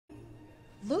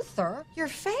Luther, your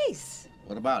face.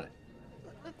 What about it?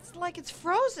 It's like it's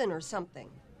frozen or something.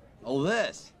 Oh,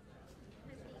 this.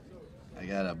 I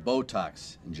got a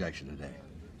Botox injection today.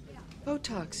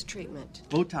 Botox treatment.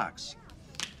 Botox.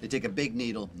 They take a big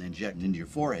needle and inject it into your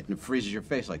forehead, and it freezes your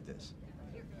face like this.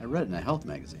 I read it in a health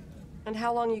magazine. And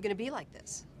how long are you going to be like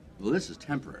this? Well, this is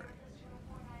temporary.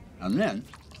 And then,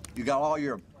 you got all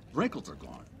your wrinkles are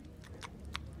gone.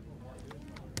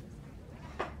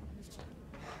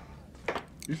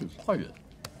 You should try it.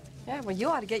 Yeah, well, you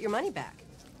ought to get your money back.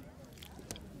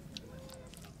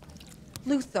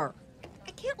 Luther,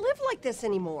 I can't live like this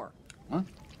anymore. Huh?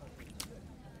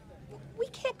 We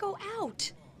can't go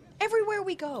out. Everywhere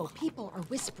we go, people are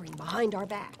whispering behind our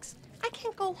backs. I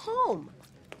can't go home.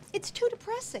 It's too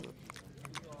depressing.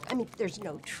 I mean, there's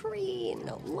no tree,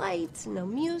 no lights, no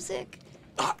music.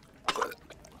 I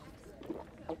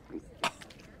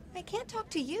can't talk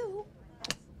to you.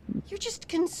 You're just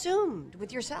consumed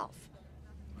with yourself.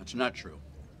 That's not true.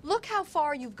 Look how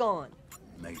far you've gone.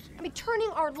 Amazing. I mean, turning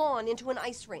our lawn into an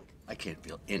ice rink. I can't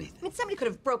feel anything. I mean, somebody could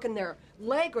have broken their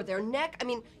leg or their neck. I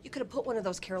mean, you could have put one of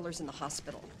those carolers in the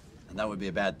hospital. And that would be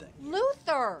a bad thing.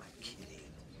 Luther!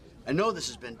 I know this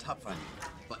has been tough on you,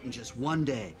 but in just one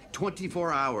day,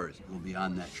 24 hours, we'll be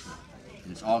on that trip.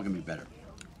 And it's all gonna be better.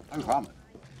 I promise.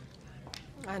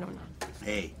 I don't know.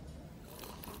 Hey.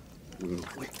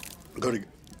 Wait. Go to